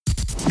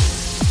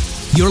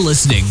You're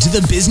listening to the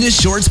Business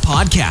Shorts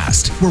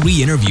Podcast, where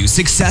we interview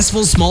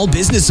successful small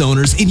business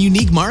owners in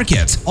unique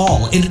markets,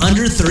 all in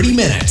under 30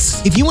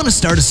 minutes. If you want to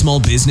start a small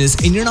business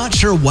and you're not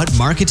sure what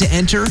market to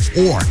enter,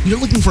 or you're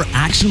looking for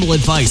actionable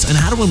advice on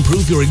how to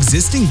improve your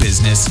existing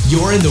business,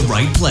 you're in the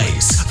right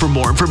place. For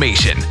more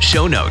information,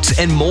 show notes,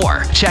 and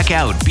more, check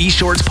out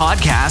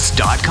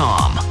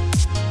bshortspodcast.com.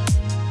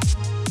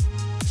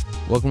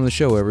 Welcome to the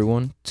show,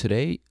 everyone.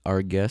 Today,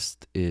 our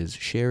guest is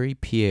Sherry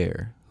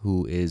Pierre,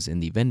 who is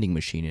in the vending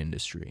machine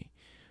industry.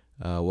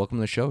 Welcome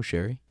to the show,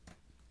 Sherry.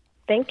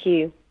 Thank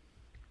you.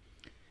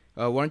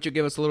 Why don't you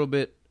give us a little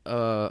bit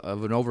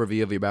of an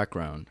overview of your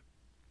background?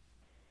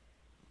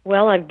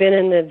 Well, I've been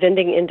in the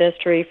vending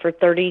industry for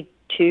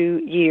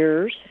 32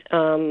 years.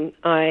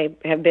 I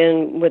have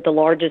been with the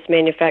largest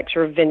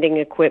manufacturer of vending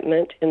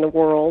equipment in the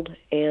world,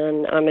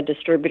 and I'm a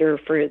distributor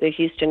for the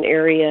Houston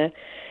area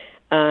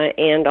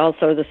and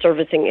also the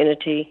servicing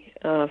entity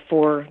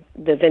for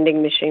the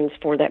vending machines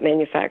for that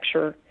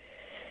manufacturer.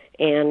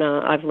 And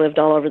I've lived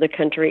all over the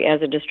country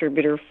as a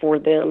distributor for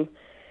them,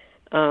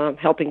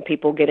 helping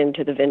people get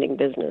into the vending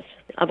business.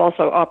 I've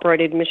also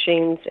operated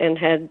machines and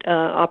had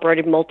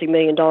operated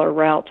multi-million-dollar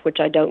routes, which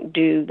I don't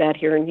do that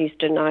here in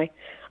Houston. I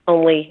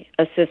only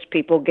assist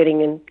people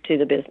getting into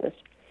the business.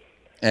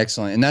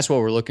 Excellent. And that's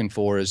what we're looking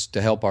for, is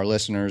to help our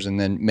listeners and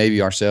then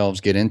maybe ourselves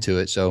get into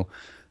it. So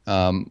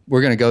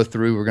we're going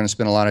to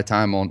spend a lot of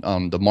time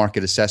on the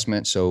market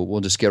assessment. So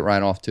we'll just get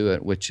right off to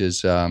it, which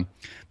is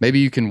maybe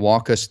you can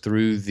walk us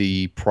through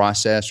the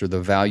process or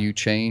the value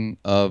chain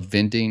of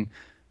vending,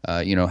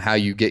 how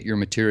you get your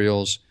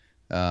materials.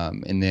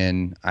 And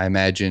then I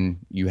imagine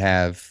you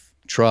have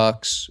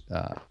trucks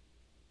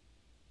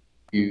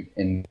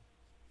and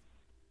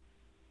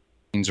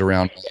things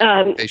around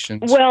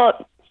stations.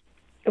 Well,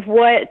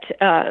 what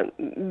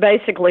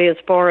basically, as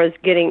far as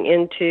getting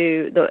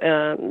into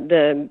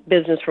the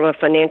business from a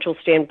financial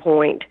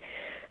standpoint,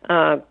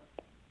 the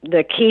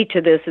key to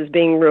this is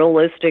being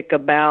realistic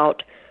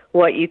about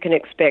what you can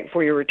expect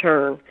for your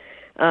return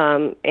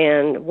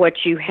and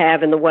what you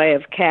have in the way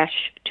of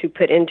cash to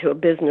put into a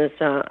business.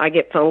 I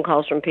get phone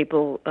calls from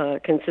people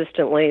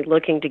consistently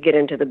looking to get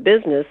into the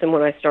business, and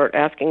when I start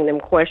asking them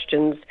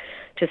questions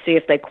to see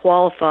if they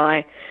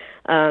qualify,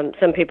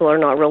 some people are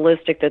not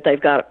realistic that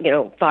they've got,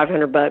 $500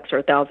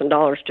 or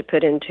 $1,000 to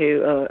put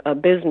into a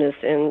business,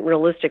 and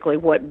realistically,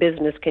 what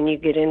business can you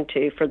get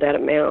into for that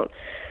amount?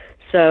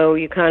 So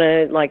you kind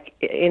of, like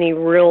any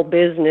real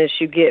business,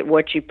 you get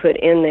what you put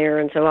in there,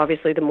 and so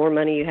obviously the more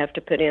money you have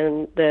to put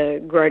in,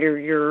 the greater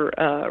your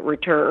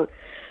return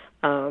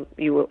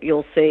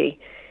you'll see.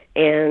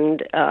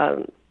 And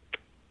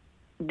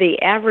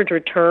the average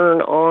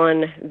return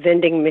on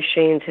vending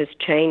machines has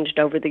changed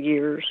over the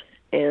years.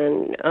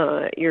 And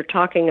you're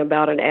talking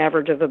about an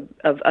average of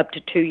up to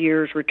 2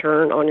 years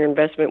return on your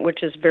investment,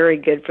 which is very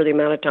good for the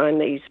amount of time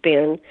that you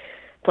spend.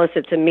 Plus,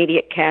 it's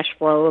immediate cash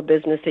flow, a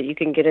business that you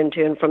can get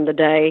into. And from the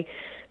day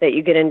that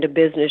you get into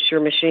business, your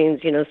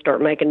machines,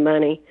 start making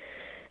money.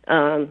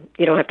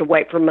 You don't have to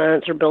wait for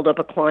months or build up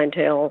a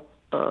clientele.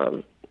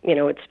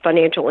 It's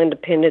financial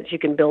independence. You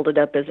can build it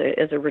up as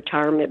a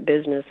retirement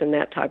business and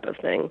that type of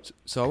thing.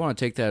 So I want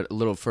to take that a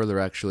little further,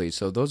 actually.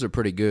 So those are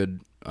pretty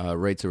good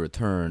rates of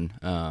return.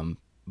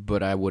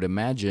 But I would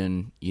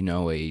imagine,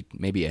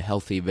 maybe a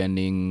healthy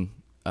vending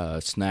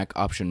snack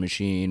option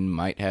machine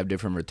might have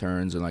different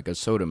returns than like a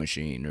soda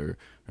machine or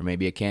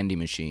maybe a candy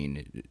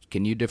machine.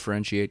 Can you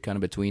differentiate kind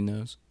of between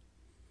those?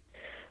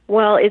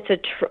 Well, it's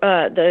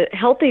the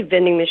healthy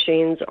vending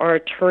machines are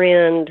a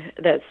trend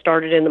that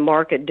started in the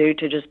market due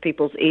to just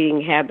people's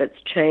eating habits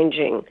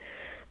changing.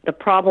 The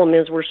problem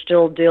is we're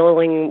still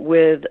dealing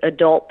with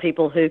adult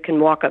people who can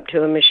walk up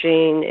to a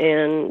machine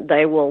and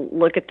they will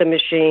look at the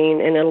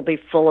machine and it'll be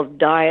full of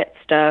diet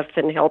stuff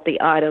and healthy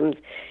items,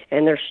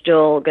 and they're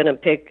still going to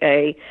pick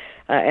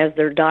as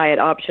their diet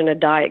option, a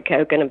Diet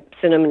Coke and a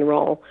cinnamon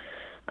roll.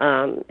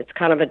 It's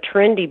kind of a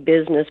trendy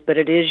business, but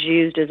it is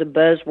used as a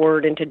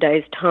buzzword in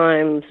today's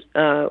times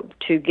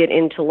to get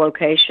into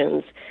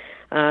locations.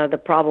 The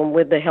problem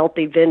with the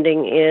healthy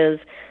vending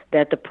is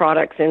that the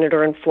products in it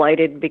are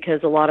inflated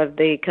because a lot of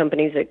the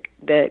companies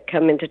that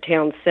come into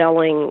town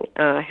selling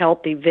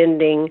healthy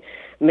vending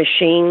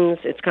machines,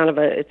 it's kind of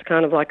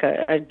like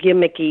a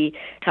gimmicky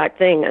type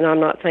thing. And I'm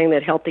not saying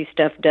that healthy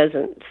stuff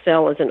doesn't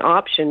sell as an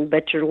option,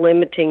 but you're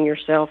limiting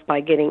yourself by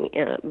getting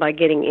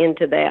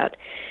into that.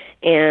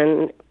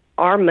 And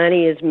our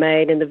money is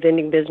made in the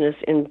vending business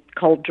in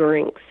cold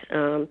drinks.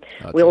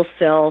 We'll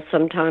sell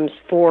sometimes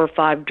 4 or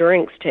 5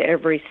 drinks to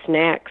every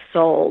snack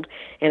sold,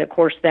 and of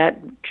course that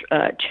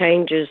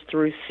changes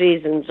through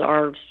seasons.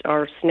 Our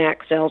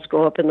snack sales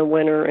go up in the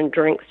winter, and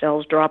drink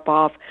sales drop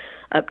off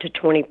up to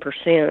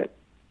 20%.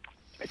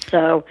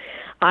 So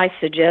I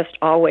suggest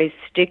always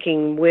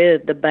sticking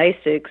with the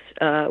basics,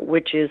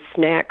 which is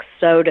snacks,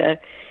 soda,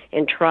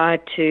 and try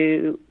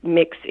to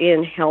mix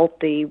in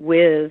healthy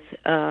with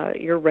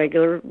your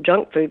regular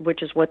junk food,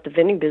 which is what the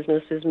vending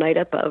business is made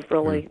up of,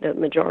 really, the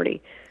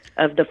majority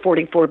of the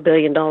 $44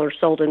 billion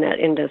sold in that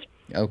industry.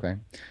 Okay.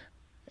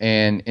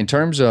 And in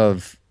terms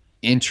of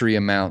entry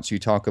amounts, you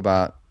talk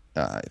about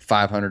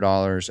 $500,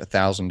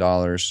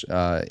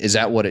 $1,000. Is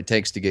that what it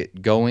takes to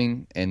get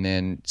going? And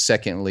then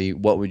secondly,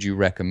 what would you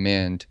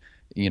recommend?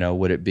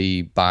 Would it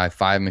be buy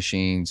 5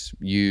 machines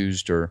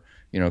used, or,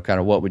 kind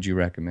of what would you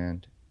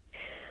recommend?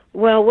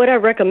 Well, what I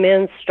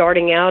recommend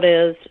starting out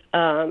is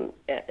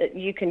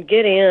you can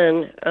get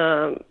in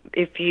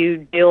if you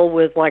deal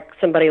with like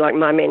somebody like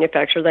my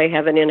manufacturer. They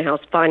have an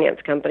in-house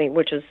finance company,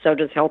 which is so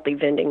does Healthy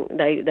Vending.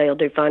 They'll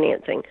do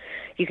financing.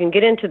 You can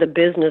get into the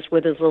business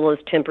with as little as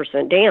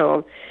 10%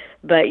 down,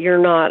 but you're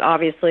not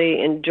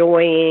obviously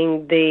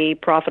enjoying the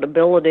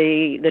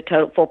profitability, the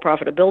total full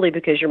profitability,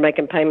 because you're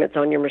making payments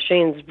on your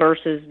machines,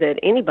 versus that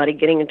anybody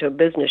getting into a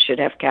business should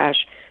have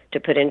cash to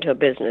put into a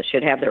business,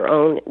 should have their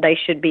own, they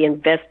should be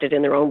invested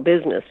in their own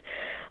business.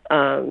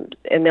 And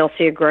they'll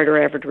see a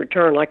greater average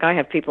return. Like I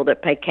have people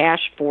that pay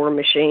cash for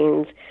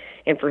machines,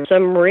 and for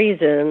some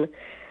reason,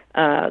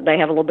 they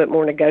have a little bit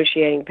more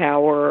negotiating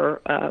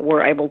power.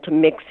 We're able to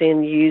mix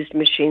in used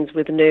machines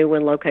with new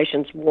when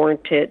locations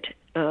warrant it.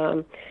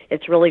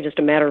 It's really just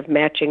a matter of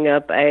matching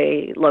up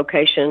a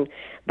location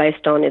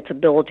based on its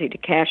ability to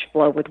cash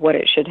flow with what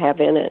it should have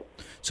in it.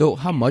 So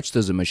how much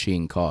does a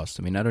machine cost?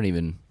 I mean, I don't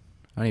even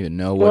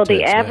know what to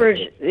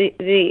expect.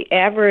 the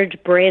average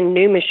brand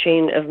new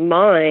machine of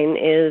mine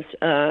is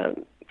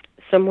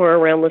somewhere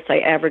around, let's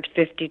say, average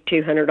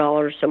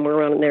 $5,200, somewhere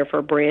around in there for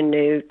a brand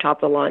new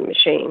top of the line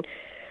machine.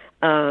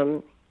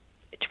 And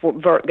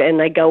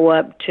they go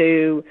up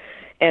to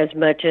as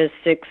much as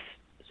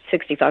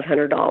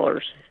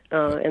 $6,500.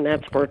 And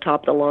that's for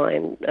top of the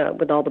line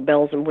with all the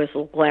bells and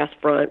whistles, glass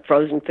front,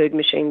 frozen food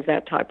machines,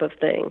 that type of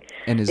thing.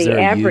 And is there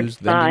a used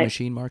vending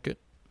machine market?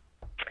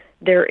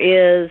 There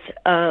is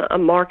a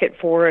market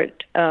for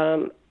it.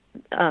 The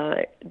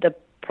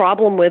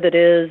problem with it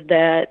is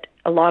that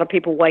a lot of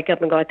people wake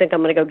up and go, I think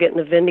I'm going to go get in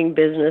the vending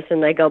business,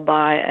 and they go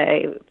buy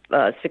a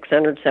 $600,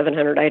 $700,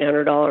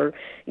 $800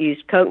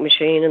 used Coke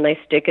machine, and they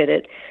stick it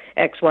at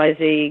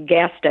XYZ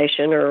gas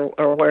station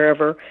or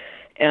wherever,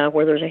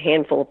 where there's a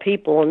handful of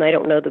people, and they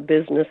don't know the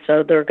business,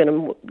 so they're going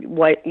to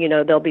wait.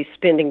 They'll be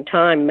spending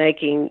time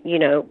making,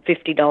 $50,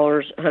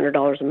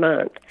 $100 a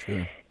month.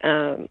 Sure.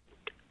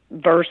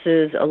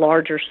 Versus a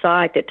larger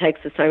site that takes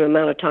the same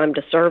amount of time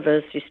to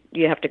service.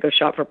 You have to go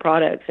shop for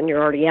products, and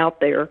you're already out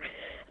there.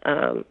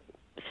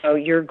 So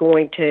you're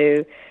going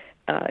to,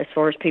 as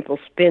far as people's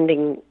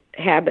spending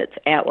habits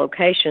at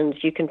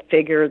locations, you can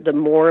figure the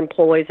more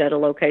employees at a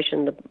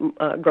location, the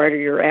greater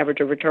your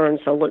average of return.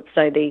 So let's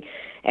say the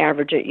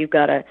average that you've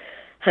got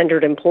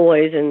 100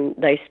 employees and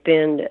they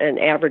spend an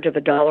average of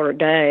 $1 a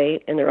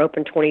day, and they're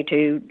open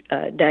 22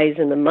 days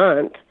in the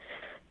month.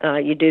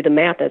 You do the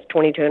math, that's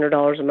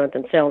 $2,200 a month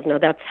in sales. Now,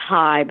 that's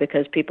high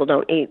because people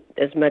don't eat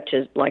as much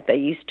as like they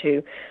used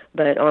to,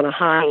 but on a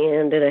high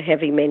end and a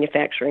heavy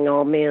manufacturing,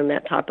 all men,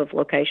 that type of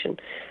location,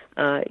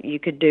 you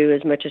could do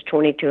as much as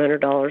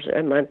 $2,200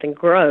 a month in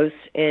gross,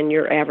 and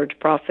your average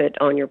profit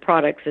on your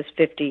products is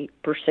 50%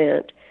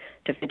 to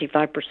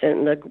 55%.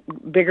 And the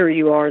bigger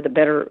you are, the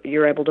better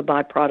you're able to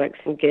buy products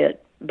and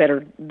get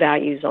better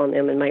values on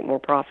them and make more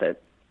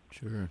profit.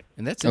 Sure.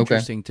 And that's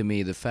interesting to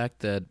me, the fact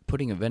that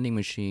putting a vending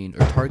machine or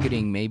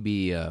targeting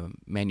maybe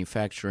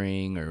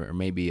manufacturing or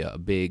maybe a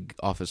big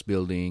office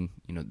building,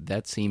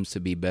 that seems to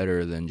be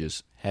better than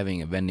just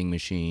having a vending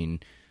machine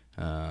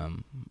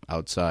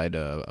outside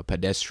a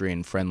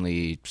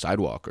pedestrian-friendly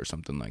sidewalk or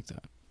something like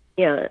that.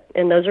 Yeah,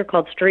 and those are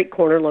called street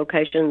corner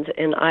locations,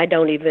 and I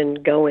don't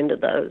even go into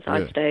those.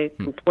 Really? I stay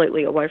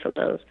completely away from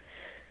those.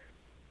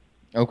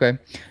 Okay.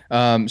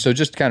 So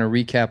just to kind of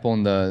recap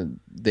on the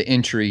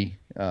entry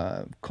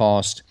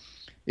cost.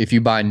 If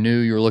you buy new,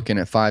 you're looking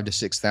at $5,000 to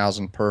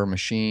 $6,000 per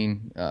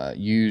machine.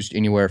 Used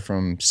anywhere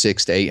from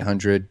 $600 to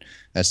 $800.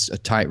 That's a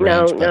tight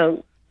range.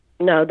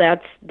 No.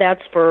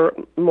 That's for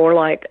more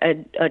like a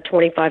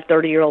 25,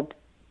 30-year-old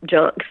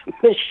junk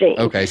machine.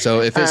 Okay,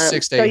 so if it's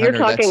 $600 to $800, so you're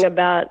talking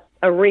about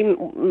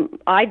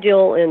I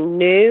deal in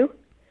new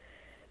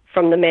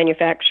from the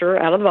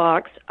manufacturer out of the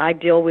box. I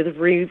deal with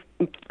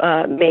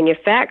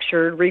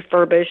manufactured,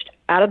 refurbished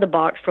out of the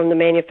box from the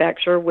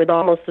manufacturer with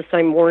almost the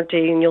same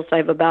warranty, and you'll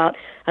save about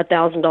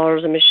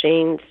 $1,000 a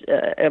machine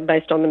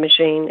based on the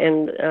machine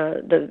and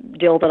the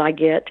deal that I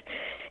get.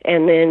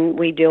 And then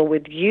we deal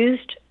with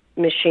used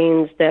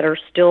machines that are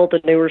still the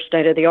newer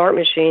state-of-the-art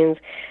machines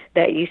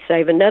that you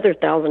save another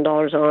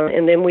 $1,000 on.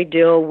 And then we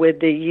deal with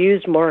the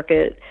used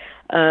market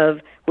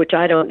of which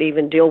I don't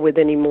even deal with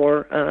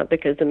anymore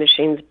because the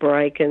machines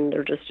break and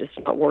they're just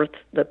not worth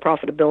the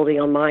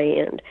profitability on my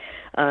end.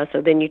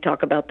 So then you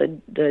talk about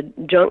the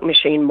junk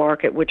machine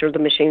market, which are the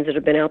machines that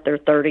have been out there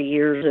 30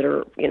 years that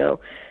are,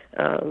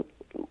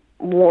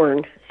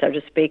 worn, so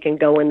to speak, and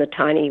go in the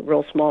tiny,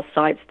 real small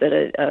sites that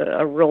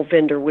a real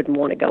vendor wouldn't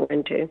want to go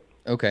into.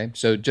 Okay,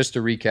 so just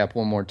to recap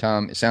one more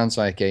time, it sounds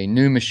like a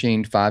new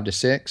machine $5,000 to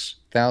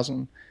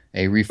 $6,000,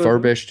 a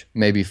refurbished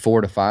maybe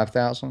 $4,000 to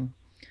 $5,000.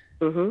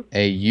 Mm-hmm.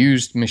 A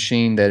used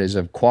machine that is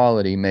of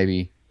quality,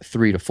 maybe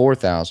 $3,000 to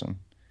 $4,000,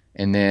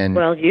 and then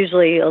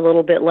usually a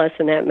little bit less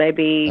than that,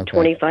 maybe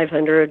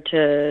 $2,500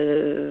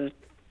 to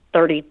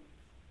 $3,500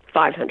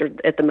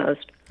 500 at the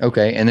most.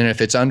 Okay, and then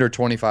if it's under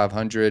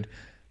 2,500,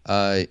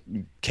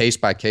 case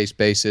by case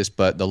basis,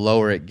 but the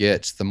lower it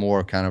gets, the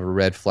more kind of a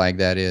red flag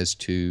that is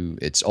to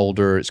it's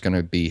older, it's going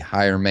to be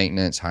higher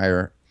maintenance,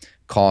 higher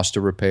cost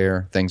to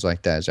repair, things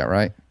like that. Is that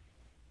right?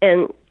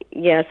 And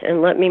yes,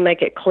 and let me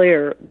make it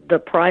clear, the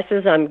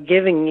prices I'm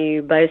giving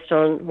you based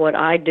on what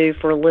I do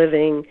for a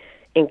living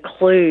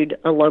include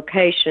a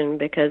location,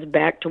 because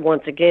back to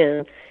once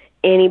again,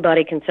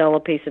 anybody can sell a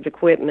piece of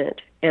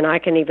equipment, and I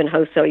can even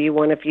wholesale you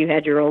one if you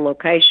had your own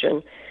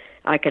location.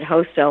 I could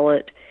wholesale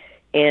it,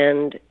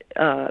 and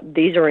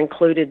these are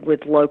included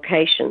with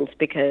locations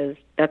because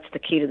that's the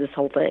key to this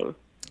whole thing.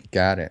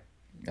 Got it.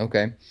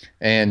 Okay.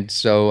 And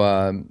so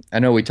I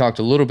know we talked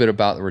a little bit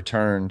about the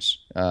returns,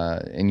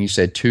 and you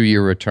said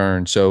 2-year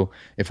return. So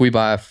if we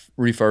buy a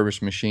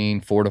refurbished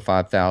machine, $4,000 to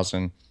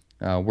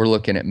 $5,000, we're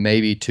looking at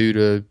maybe $2,000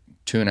 to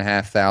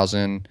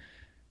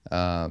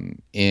 $2,500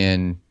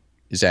 in,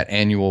 is that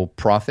annual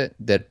profit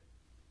that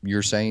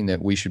you're saying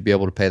that we should be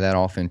able to pay that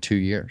off in 2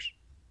 years?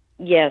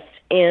 Yes,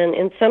 and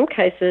in some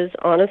cases,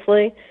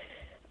 honestly,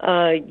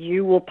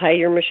 you will pay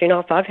your machine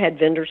off. I've had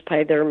vendors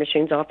pay their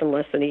machines off in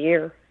less than a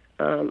year.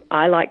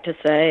 I like to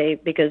say,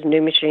 because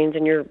new machines,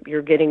 and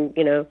you're getting,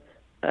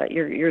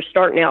 you're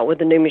starting out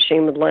with a new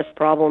machine with less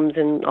problems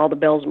and all the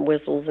bells and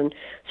whistles, and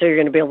so you're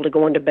going to be able to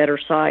go into better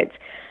sites.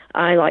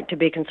 I like to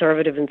be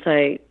conservative and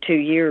say 2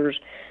 years,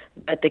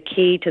 but the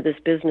key to this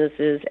business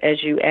is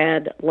as you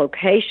add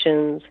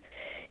locations,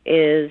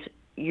 is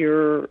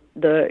you'll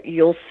get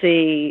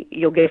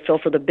a feel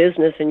for the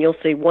business, and you'll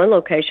see one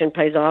location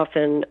pays off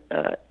in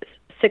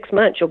 6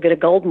 months. You'll get a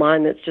gold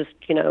mine that's just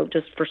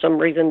for some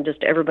reason,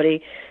 just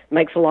everybody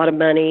makes a lot of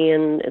money,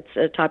 and it's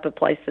a type of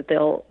place that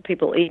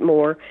people eat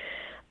more.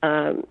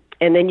 And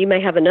then you may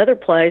have another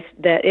place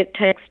that it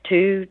takes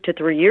 2 to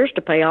 3 years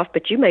to pay off,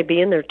 but you may be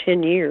in there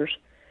 10 years.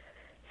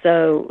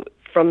 So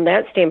from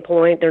that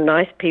standpoint, they're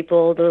nice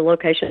people, the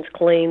location's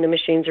clean, the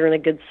machines are in a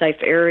good,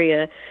 safe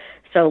area.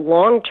 So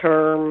long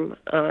term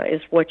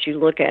is what you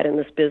look at in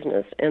this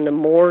business, and the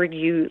more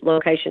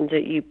locations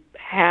that you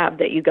have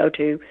that you go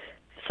to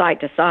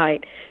site to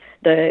site,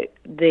 the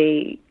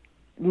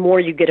more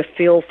you get a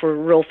real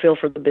feel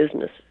for the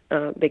business,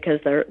 because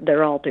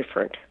they're all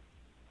different.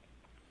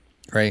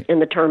 Right. In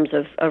the terms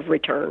of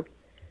return.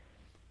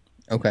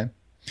 Okay.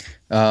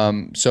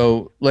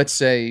 So let's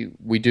say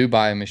we do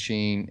buy a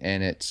machine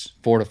and it's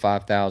 $4,000 to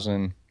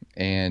 $5,000,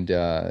 and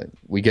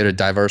we get a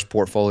diverse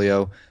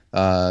portfolio.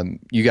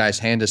 You guys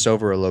hand us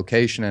over a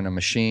location and a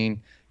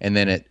machine, and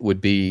then it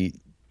would be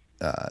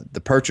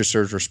the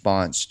purchaser's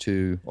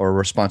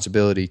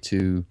responsibility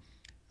to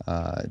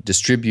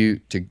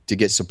distribute, to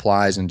get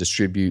supplies and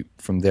distribute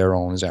from their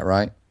own. Is that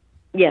right?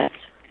 Yes.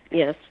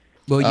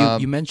 Well,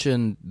 you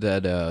mentioned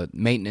that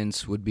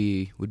maintenance would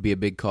be a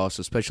big cost,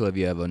 especially if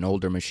you have an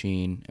older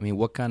machine. I mean,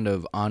 what kind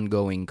of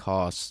ongoing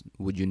costs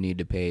would you need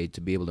to pay to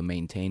be able to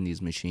maintain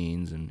these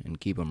machines and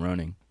keep them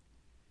running?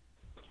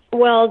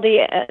 Well,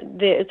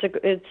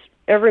 it's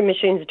every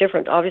machine's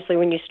different. Obviously,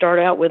 when you start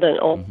out with an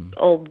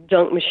old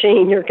junk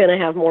machine, you're going to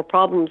have more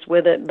problems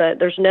with it. But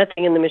there's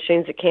nothing in the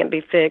machines that can't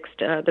be fixed.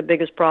 The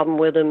biggest problem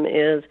with them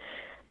is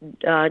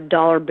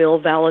dollar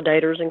bill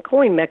validators and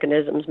coin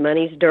mechanisms.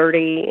 Money's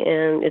dirty,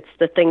 and it's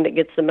the thing that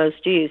gets the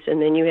most use. And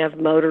then you have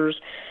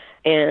motors,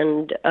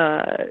 and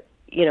that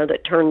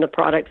turn the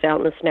products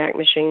out in the snack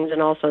machines,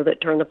 and also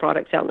that turn the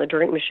products out in the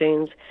drink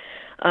machines.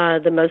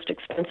 The most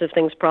expensive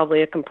thing's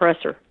probably a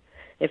compressor,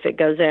 if it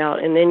goes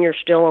out, and then you're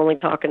still only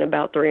talking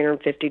about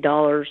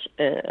 $350.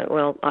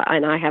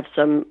 And I have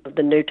some of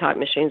the new type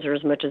machines are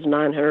as much as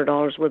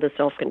 $900 with a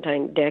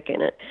self-contained deck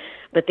in it.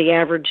 But the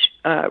average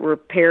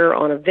repair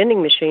on a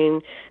vending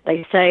machine,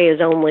 they say,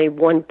 is only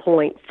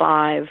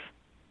 1.5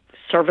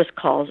 service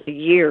calls a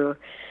year,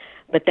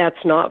 but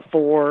that's not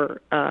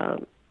for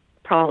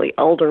probably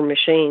older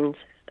machines,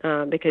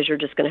 because you're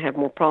just going to have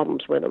more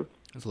problems with them.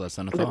 That's less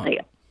than I thought.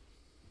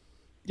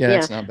 Yeah,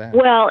 that's not bad.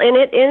 Well, and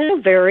it'll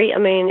vary. I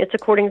mean, it's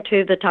according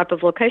to the type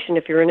of location.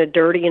 If you're in a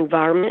dirty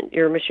environment,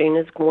 your machine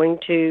is going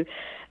to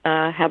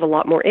have a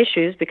lot more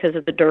issues because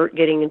of the dirt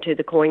getting into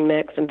the coin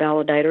mechs and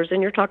validators.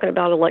 And you're talking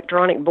about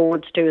electronic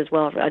boards too, as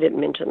well. I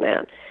didn't mention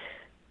that.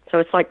 So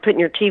it's like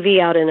putting your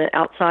TV out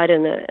outside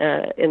in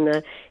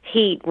the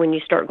heat when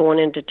you start going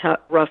into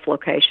rough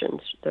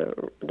locations, the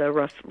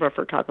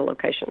rougher type of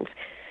locations.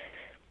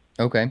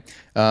 Okay,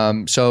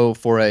 so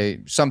for a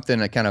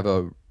kind of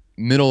a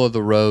middle of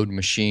the road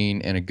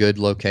machine in a good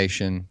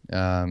location,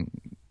 kind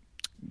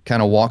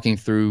of walking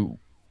through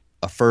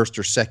a first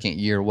or second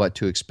year, what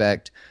to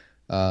expect.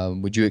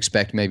 Would you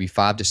expect maybe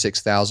 $5,000 to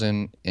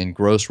 $6,000 in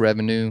gross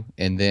revenue,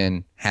 and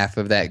then half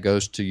of that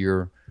goes to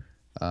your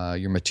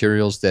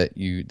materials that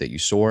you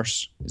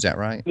source? Is that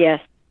right? Yes.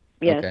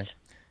 Okay.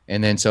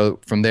 And then so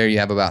from there you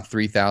have about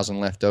 $3,000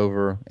 left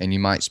over, and you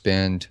might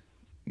spend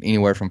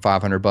anywhere from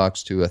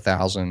 $500 to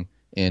 $1,000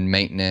 in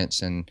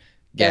maintenance and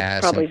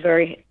gas. That's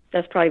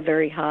probably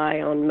very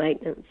high on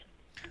maintenance.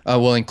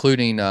 Well,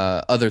 including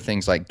other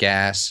things like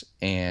gas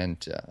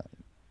and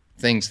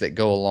things that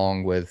go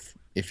along with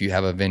if you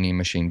have a vending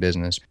machine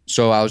business.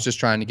 So I was just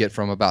trying to get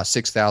from about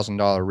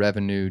 $6,000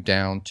 revenue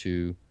down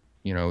to,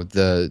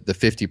 the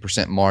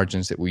 50%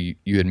 margins that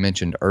you had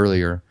mentioned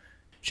earlier.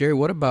 Jerry,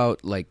 what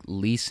about like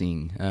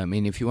leasing? I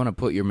mean, if you want to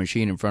put your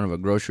machine in front of a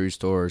grocery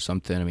store or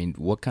something, I mean,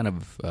 what kind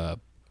of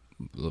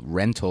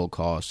rental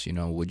costs,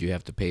 would you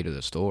have to pay to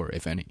the store,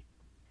 if any?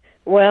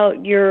 Well,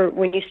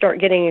 when you start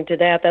getting into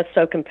that, that's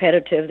so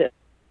competitive that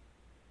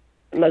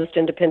most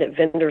independent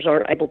vendors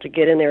aren't able to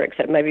get in there,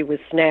 except maybe with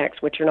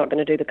snacks, which you're not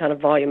going to do the kind of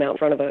volume out in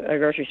front of a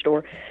grocery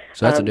store.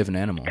 So that's a different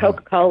animal.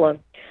 Coca-Cola. Huh?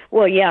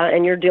 Well, yeah,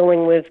 and you're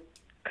dealing with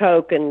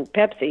Coke and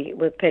Pepsi,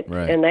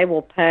 right. And they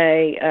will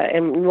pay,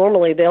 and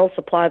normally they'll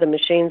supply the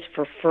machines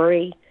for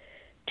free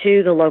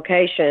to the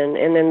location,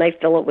 and then they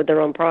fill it with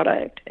their own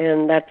product.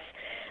 And that's,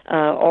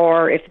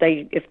 or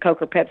if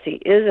Coke or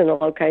Pepsi is in a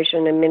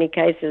location, in many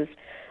cases,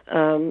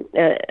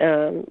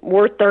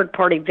 we're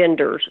third-party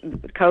vendors.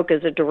 Coke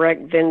is a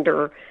direct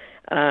vendor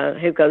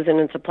who goes in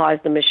and supplies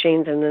the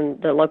machines, and then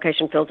the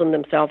location fills them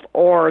themselves,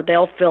 or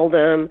they'll fill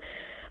them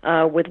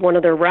with one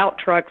of their route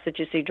trucks that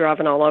you see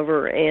driving all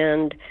over,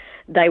 and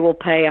they will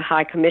pay a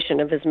high commission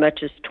of as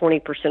much as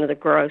 20% of the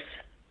gross.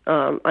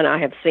 And I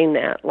have seen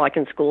that, like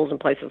in schools and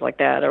places like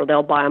that, or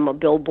they'll buy them a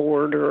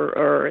billboard,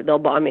 or they'll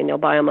buy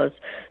them a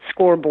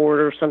scoreboard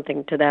or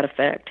something to that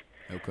effect.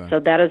 Okay. So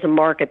that is a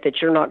market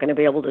that you're not going to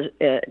be able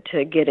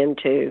to get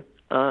into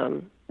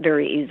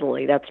very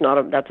easily. That's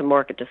a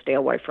market to stay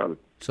away from.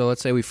 So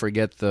let's say we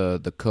forget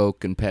the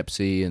Coke and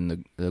Pepsi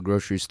and the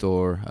grocery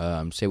store.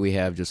 Say we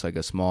have just like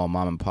a small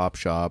mom and pop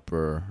shop,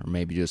 or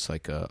maybe just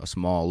like a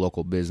small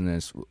local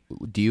business.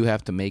 Do you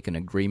have to make an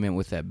agreement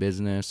with that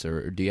business,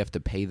 or do you have to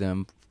pay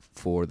them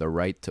for the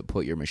right to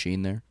put your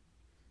machine there?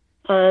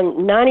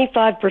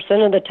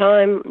 95% of the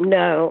time,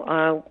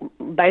 no.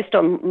 Based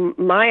on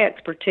my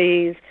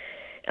expertise,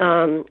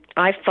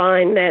 I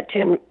find that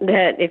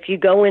if you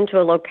go into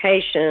a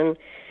location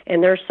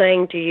and they're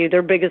saying to you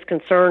their biggest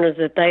concern is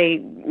that they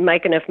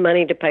make enough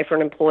money to pay for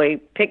an employee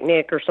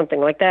picnic or something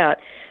like that,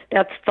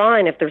 that's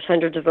fine if there's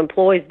hundreds of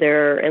employees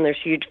there and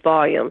there's huge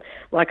volume,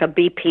 like a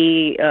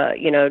BP,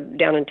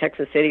 down in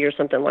Texas City or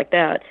something like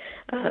that.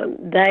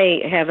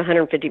 They have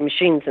 150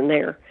 machines in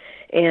there,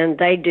 and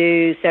they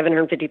do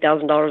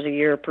 $750,000 a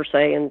year per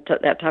se in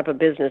that type of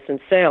business in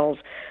sales,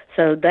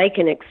 so they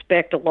can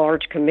expect a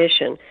large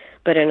commission.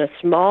 But in a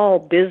small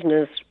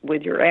business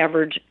with your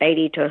average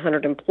 80 to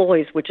 100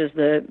 employees, which is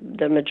the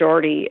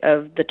majority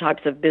of the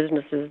types of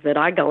businesses that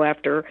I go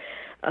after,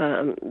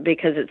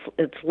 because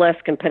it's less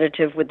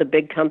competitive with the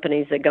big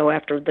companies that go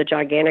after the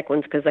gigantic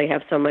ones because they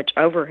have so much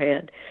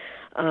overhead.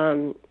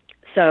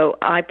 So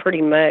I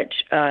pretty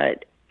much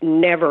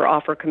never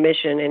offer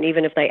commission, and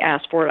even if they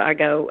ask for it, I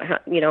go,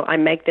 I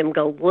make them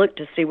go look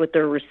to see what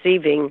they're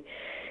receiving.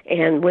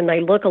 And when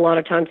they look, a lot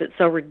of times it's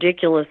so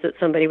ridiculous that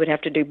somebody would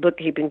have to do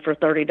bookkeeping for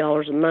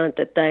 $30 a month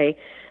that they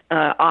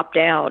opt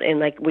out,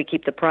 and we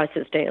keep the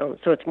prices down.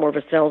 So it's more of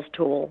a sales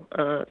tool.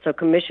 So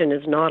commission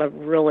is not a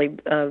really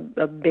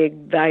a big,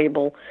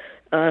 valuable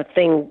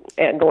thing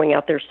at going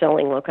out there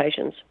selling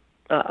locations.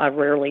 I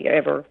rarely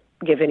ever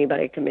give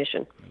anybody a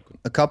commission.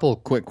 A couple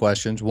of quick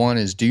questions. One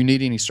is, do you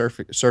need any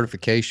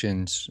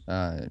certifications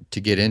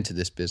to get into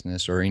this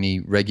business, or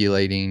any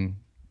regulating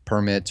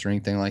permits or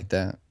anything like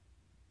that?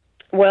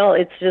 Well,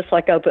 it's just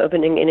like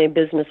opening any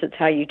business. It's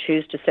how you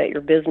choose to set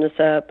your business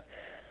up,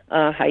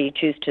 how you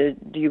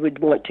you would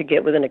want to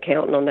get with an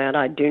accountant on that.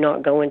 I do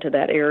not go into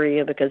that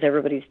area because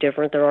everybody's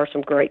different. There are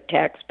some great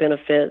tax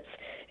benefits.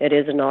 It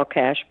is an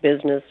all-cash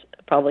business.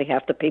 Probably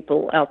half the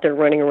people out there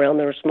running around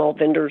there are small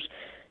vendors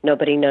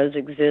nobody knows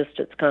exist.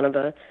 It's kind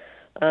of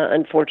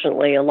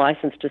unfortunately, a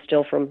license to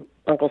steal from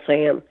Uncle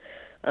Sam.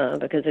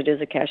 Because it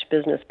is a cash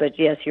business. But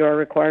yes, you are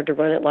required to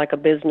run it like a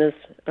business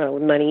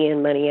with money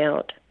in, money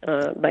out,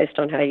 based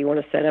on how you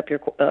want to set up your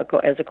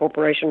as a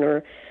corporation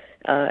or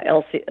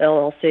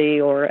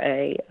LLC or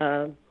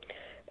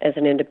as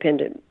an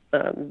independent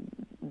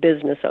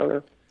business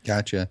owner.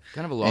 Gotcha.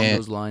 Kind of along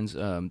those lines,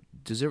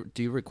 do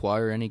you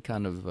require any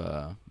kind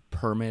of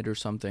permit or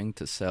something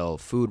to sell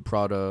food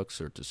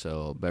products or to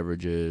sell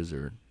beverages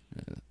or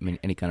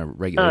any kind of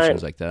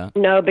regulations like that?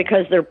 No,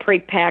 because they're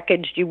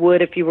pre-packaged. You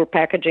would if you were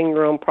packaging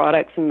your own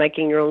products and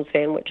making your own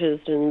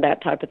sandwiches and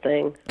that type of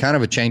thing. Kind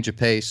of a change of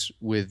pace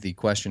with the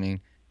questioning.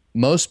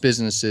 Most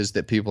businesses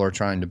that people are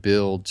trying to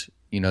build,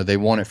 they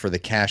want it for the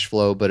cash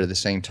flow, but at the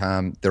same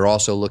time, they're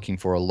also looking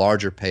for a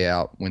larger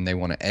payout when they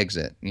want to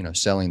exit,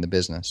 selling the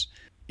business.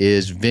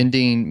 Is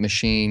vending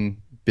machine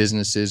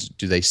businesses,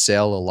 do they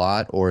sell a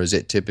lot, or is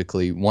it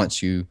typically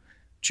once you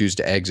choose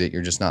to exit,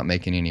 you're just not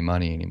making any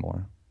money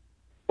anymore?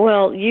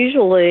 Well,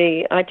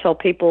 usually I tell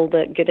people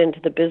that get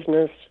into the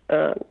business,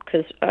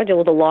 because I deal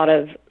with a lot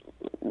of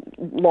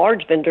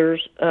large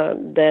vendors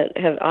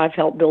that I've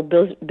helped build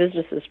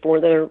businesses for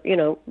that are,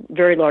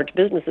 very large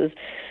businesses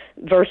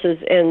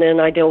and then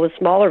I deal with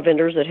smaller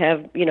vendors that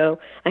have,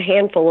 a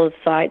handful of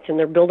sites and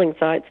they're building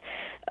sites.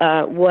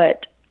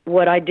 What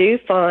what I do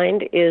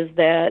find is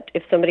that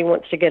if somebody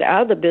wants to get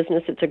out of the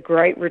business, it's a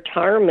great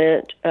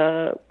retirement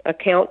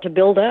account to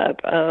build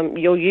up.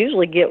 You'll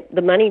usually get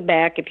the money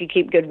back if you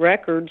keep good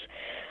records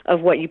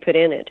of what you put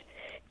in it.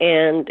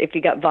 And if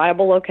you got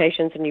viable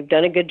locations and you've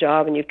done a good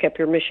job and you've kept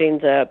your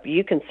machines up,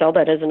 you can sell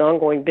that as an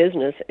ongoing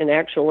business and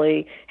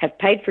actually have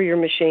paid for your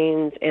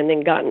machines and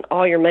then gotten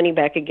all your money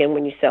back again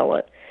when you sell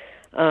it.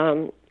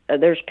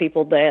 There's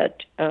people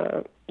that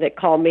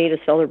call me to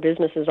sell their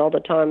businesses all the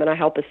time, and I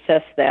help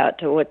assess that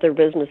to what their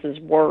business is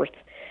worth.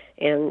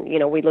 And,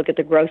 we look at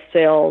the gross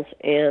sales,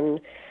 and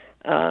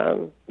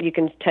you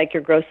can take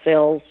your gross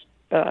sales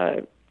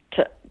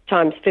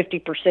times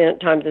 50%,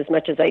 times as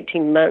much as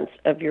 18 months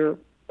of your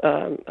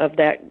of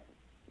that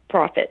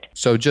profit.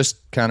 So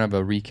just kind of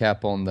a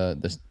recap on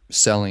the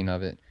selling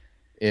of it.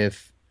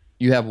 If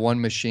you have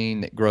one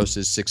machine that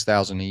grosses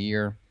 $6,000 a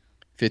year,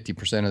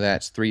 50% of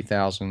that's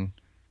 $3,000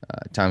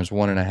 times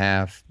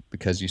 1.5,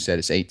 because you said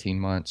it's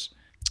 18 months.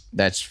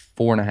 That's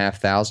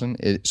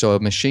 $4,500. So a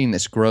machine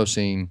that's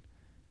grossing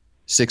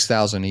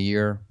 $6,000 a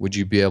year, would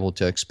you be able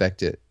to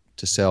expect it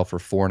to sell for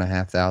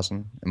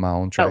 $4,500? Am I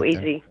on track? Oh,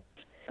 easy.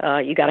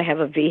 You got to have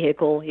a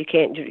vehicle. You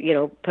can't,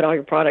 put all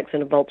your products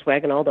in a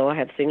Volkswagen, although I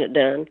have seen it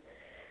done.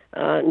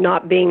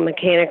 Not being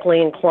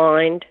mechanically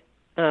inclined,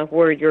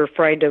 where you're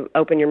afraid to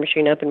open your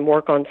machine up and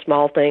work on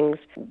small things.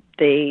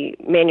 The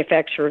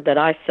manufacturer that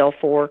I sell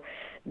for,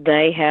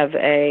 they have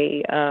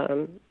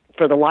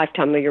for the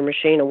lifetime of your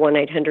machine, a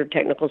 1-800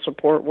 technical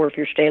support, where if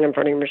you're standing in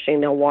front of your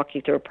machine, they'll walk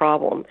you through a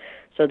problem.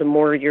 So the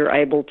more you're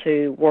able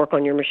to work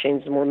on your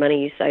machines, the more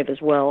money you save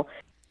as well.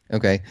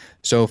 Okay.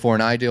 So for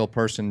an ideal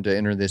person to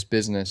enter this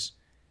business,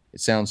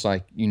 it sounds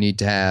like you need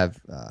to have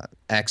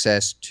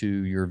access to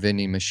your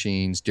vending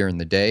machines during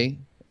the day.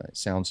 It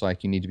sounds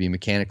like you need to be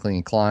mechanically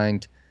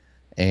inclined,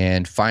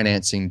 and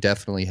financing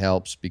definitely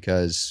helps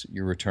because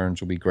your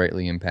returns will be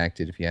greatly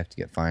impacted if you have to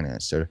get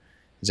financed. So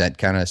does that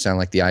kind of sound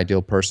like the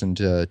ideal person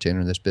to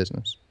enter this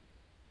business?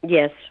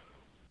 Yes.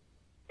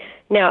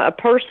 Now, a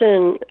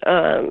person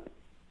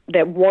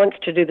that wants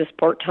to do this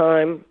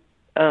part-time,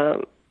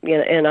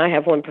 and I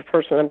have one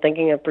person I'm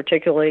thinking of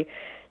particularly,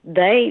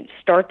 they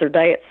start their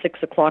day at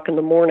 6 o'clock in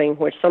the morning,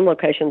 which some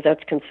locations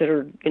that's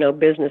considered,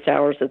 business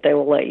hours that they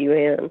will let you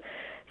in.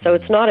 So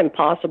it's not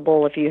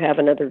impossible if you have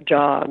another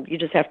job. You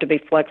just have to be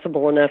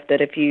flexible enough that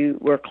if you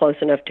were close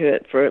enough to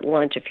it for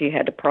lunch, if you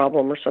had a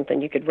problem or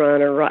something, you could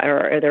run,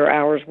 or their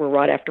hours were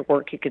right after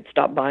work, you could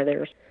stop by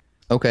there.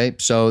 Okay,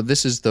 so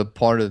this is the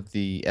part of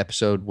the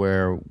episode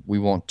where we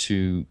want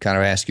to kind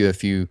of ask you a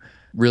few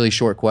really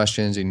short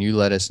questions, and you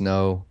let us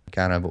know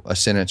kind of a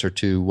sentence or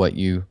two what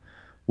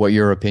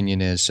your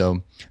opinion is.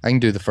 So I can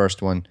do the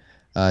first one.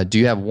 Do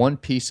you have one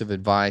piece of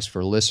advice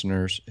for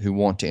listeners who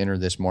want to enter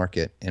this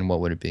market, and what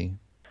would it be?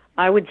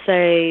 I would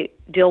say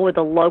deal with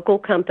a local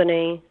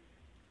company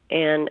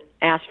and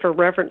ask for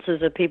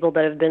references of people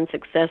that have been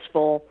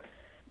successful.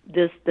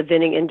 The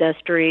vending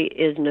industry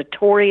is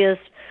notorious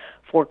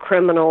for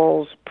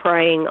criminals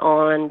preying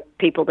on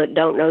people that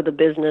don't know the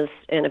business,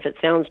 and if it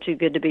sounds too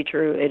good to be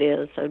true, it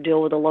is. So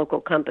deal with a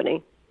local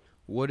company.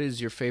 What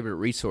is your favorite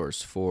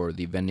resource for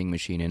the vending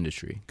machine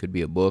industry? Could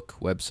be a book,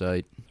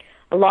 website.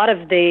 A lot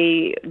of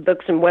the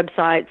books and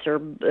websites are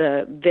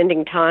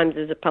Vending Times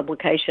is a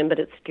publication, but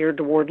it's geared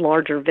toward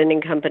larger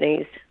vending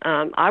companies.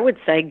 I would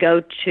say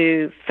go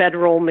to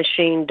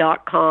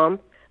federalmachine.com.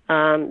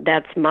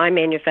 That's my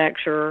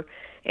manufacturer,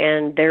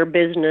 and their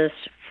business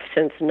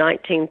since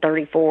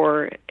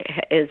 1934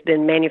 has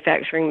been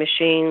manufacturing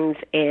machines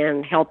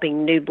and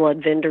helping new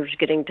blood vendors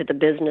get into the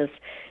business,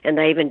 and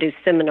they even do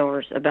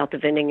seminars about the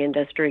vending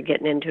industry,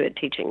 getting into it,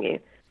 teaching you.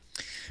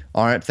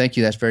 All right, thank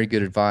you. That's very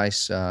good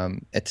advice. At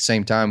the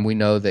same time, we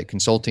know that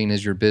consulting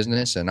is your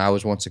business, and I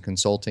was once a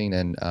consulting,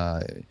 and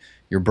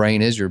your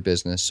brain is your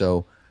business.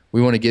 So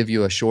we want to give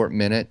you a short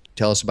minute.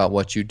 Tell us about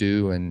what you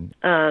do. And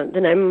the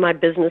name of my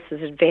business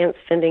is Advanced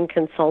Vending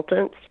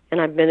Consultants,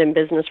 and I've been in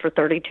business for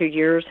 32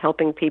 years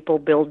helping people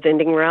build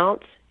vending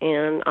routes,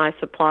 and I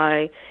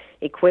supply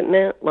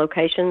equipment,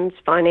 locations,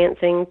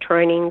 financing,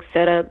 training,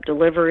 setup,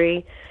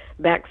 delivery,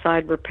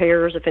 backside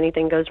repairs if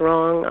anything goes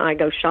wrong. I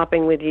go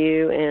shopping with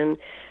you and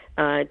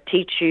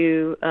teach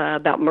you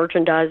about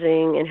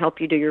merchandising and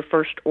help you do your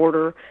first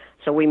order.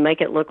 So we make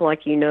it look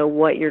like you know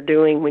what you're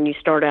doing when you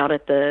start out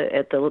at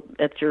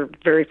your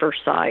very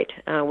first site.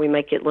 We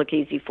make it look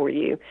easy for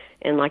you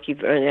and like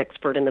you're an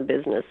expert in the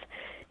business.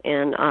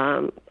 And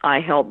I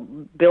help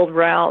build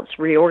routes,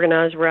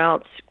 reorganize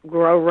routes,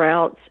 grow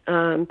routes.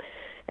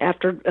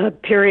 After a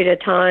period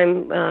of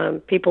time,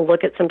 people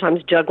look at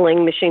sometimes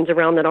juggling machines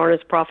around that aren't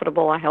as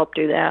profitable. I help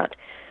do that.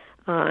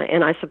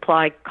 And I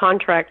supply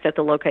contracts at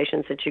the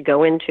locations that you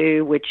go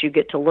into, which you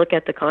get to look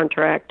at the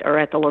contract, or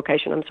at the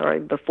location,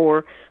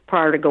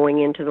 prior to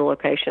going into the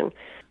location.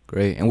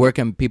 Great. And where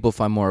can people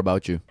find more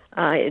about you?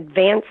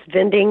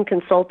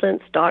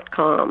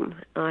 AdvancedVendingConsultants.com.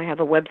 I have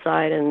a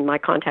website, and my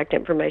contact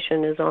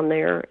information is on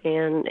there.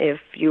 And if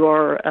you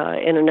are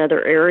in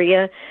another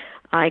area,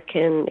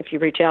 if you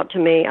reach out to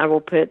me, I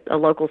will put a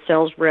local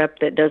sales rep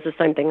that does the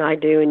same thing I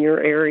do in your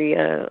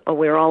area.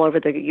 We're all over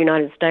the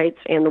United States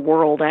and the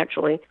world,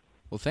 actually.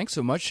 Well, thanks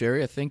so much,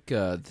 Sherry. I think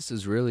this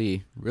is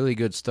really, really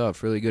good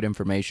stuff, really good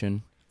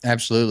information.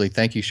 Absolutely.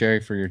 Thank you, Sherry,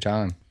 for your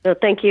time. So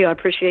thank you. I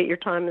appreciate your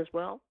time as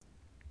well.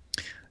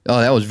 Oh,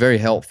 that was very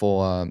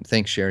helpful.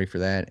 Thanks, Sherry, for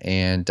that.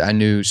 And I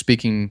knew,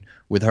 speaking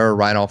with her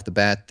right off the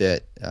bat,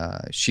 that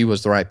she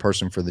was the right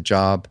person for the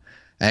job.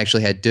 I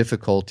actually had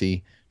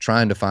difficulty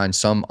trying to find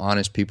some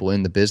honest people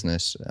in the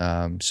business.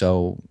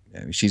 So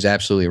she's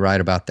absolutely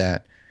right about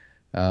that.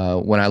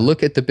 When I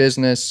look at the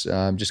business,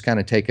 just kind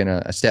of taking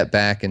a step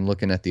back and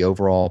looking at the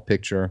overall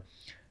picture,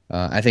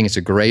 I think it's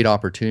a great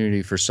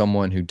opportunity for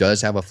someone who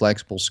does have a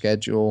flexible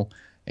schedule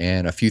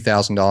and a few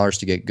 $1,000s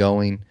to get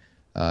going.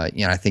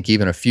 I think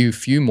even a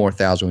few more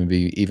thousand would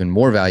be even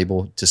more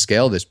valuable to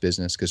scale this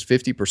business, because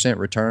 50%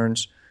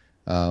 returns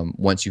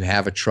once you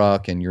have a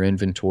truck and your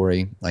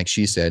inventory, like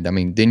she said, I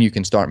mean, then you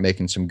can start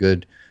making some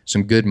good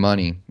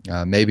money,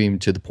 maybe even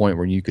to the point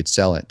where you could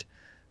sell it.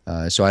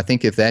 So I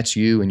think if that's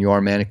you and you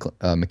are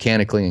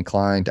mechanically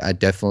inclined, I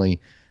definitely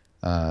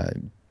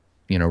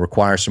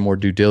require some more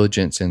due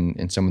diligence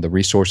in some of the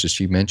resources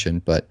she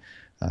mentioned, but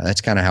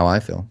that's kind of how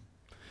I feel.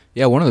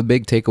 Yeah, one of the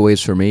big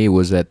takeaways for me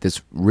was that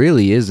this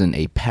really isn't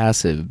a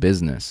passive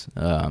business,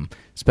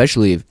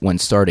 especially when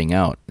starting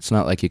out. It's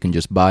not like you can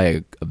just buy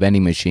a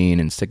vending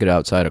machine and stick it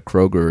outside a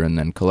Kroger and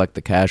then collect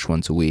the cash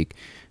once a week.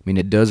 I mean,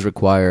 it does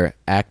require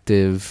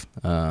active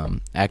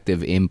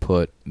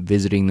input,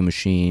 visiting the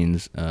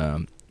machines,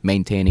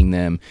 maintaining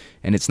them,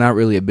 and it's not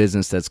really a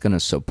business that's going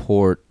to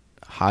support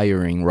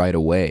hiring right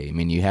away. I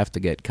mean, you have to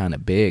get kind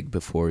of big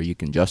before you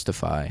can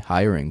justify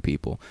hiring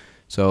people.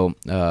 So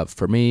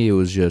for me,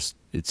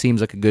 it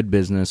seems like a good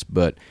business,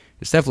 but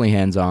it's definitely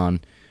hands-on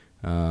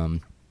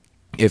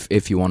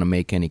if you want to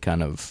make any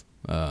kind of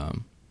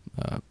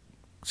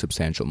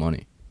substantial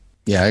money.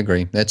 Yeah, I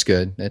agree. That's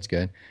good.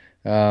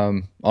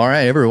 All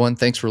right, everyone.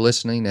 Thanks for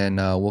listening, and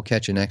we'll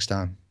catch you next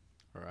time.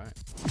 All right.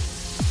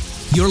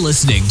 You're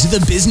listening to the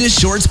Business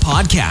Shorts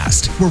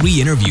Podcast, where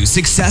we interview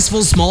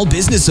successful small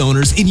business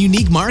owners in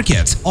unique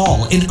markets,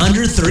 all in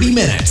under 30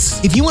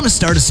 minutes. If you want to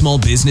start a small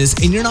business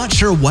and you're not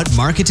sure what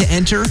market to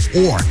enter,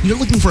 or you're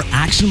looking for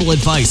actionable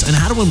advice on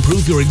how to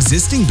improve your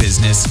existing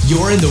business,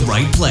 you're in the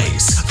right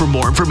place. For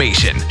more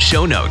information,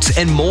 show notes,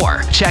 and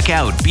more, check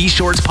out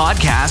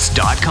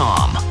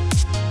bshortspodcast.com.